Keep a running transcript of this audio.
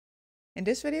In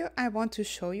this video, I want to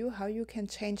show you how you can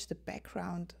change the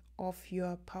background of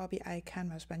your Power BI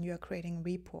canvas when you are creating a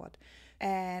report.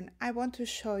 And I want to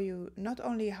show you not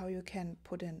only how you can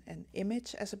put in an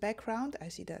image as a background, I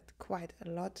see that quite a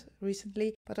lot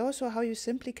recently, but also how you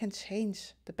simply can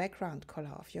change the background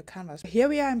color of your canvas. Here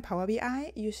we are in Power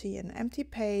BI, you see an empty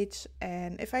page,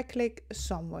 and if I click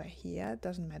somewhere here,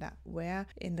 doesn't matter where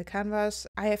in the canvas,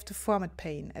 I have the format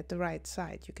pane at the right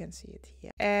side, you can see it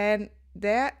here. And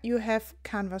there you have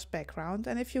canvas background,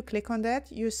 and if you click on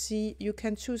that, you see you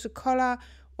can choose a color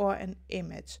or an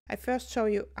image. I first show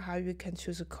you how you can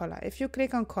choose a color. If you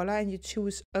click on color and you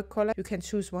choose a color, you can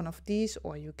choose one of these,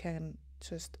 or you can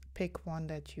just pick one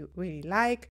that you really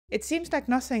like. It seems like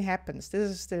nothing happens. This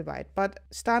is still white, but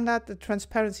standard, the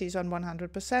transparency is on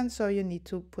 100%, so you need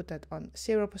to put that on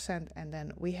 0%, and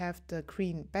then we have the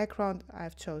green background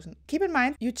I've chosen. Keep in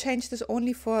mind, you change this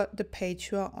only for the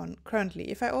page you are on currently.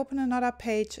 If I open another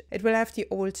page, it will have the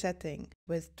old setting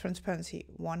with transparency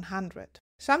 100.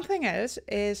 Something else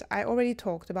is I already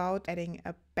talked about adding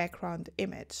a background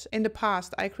image. In the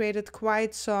past, I created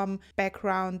quite some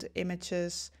background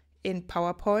images in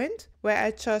PowerPoint where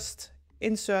I just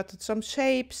inserted some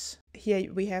shapes.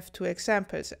 Here we have two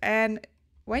examples. And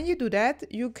when you do that,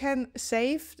 you can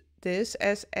save this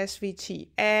as SVG.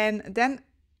 And then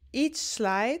each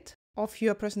slide of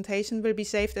your presentation will be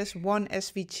saved as one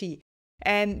SVG.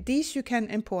 And these you can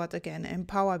import again in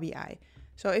Power BI.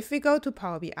 So if we go to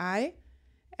Power BI,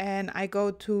 and I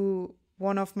go to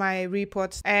one of my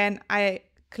reports and I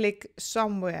click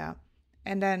somewhere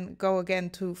and then go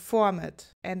again to format,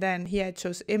 and then here I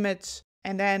choose image,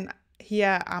 and then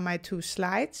here are my two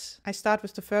slides. I start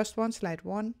with the first one, slide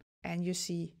 1, and you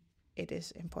see it is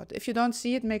imported. If you don't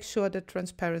see it, make sure the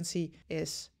transparency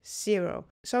is 0.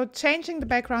 So changing the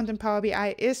background in Power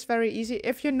BI is very easy.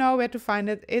 If you know where to find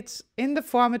it, it's in the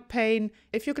format pane.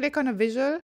 If you click on a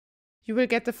visual, you will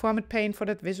get the format pane for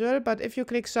that visual, but if you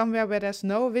click somewhere where there's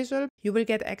no visual, you will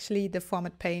get actually the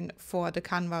format pane for the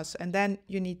canvas, and then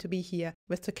you need to be here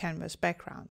with the canvas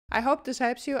background. I hope this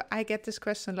helps you. I get this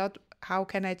question a lot. How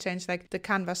can I change like the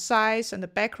canvas size and the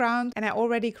background? And I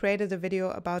already created a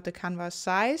video about the canvas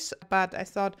size, but I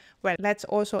thought, well, let's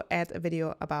also add a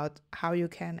video about how you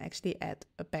can actually add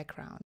a background.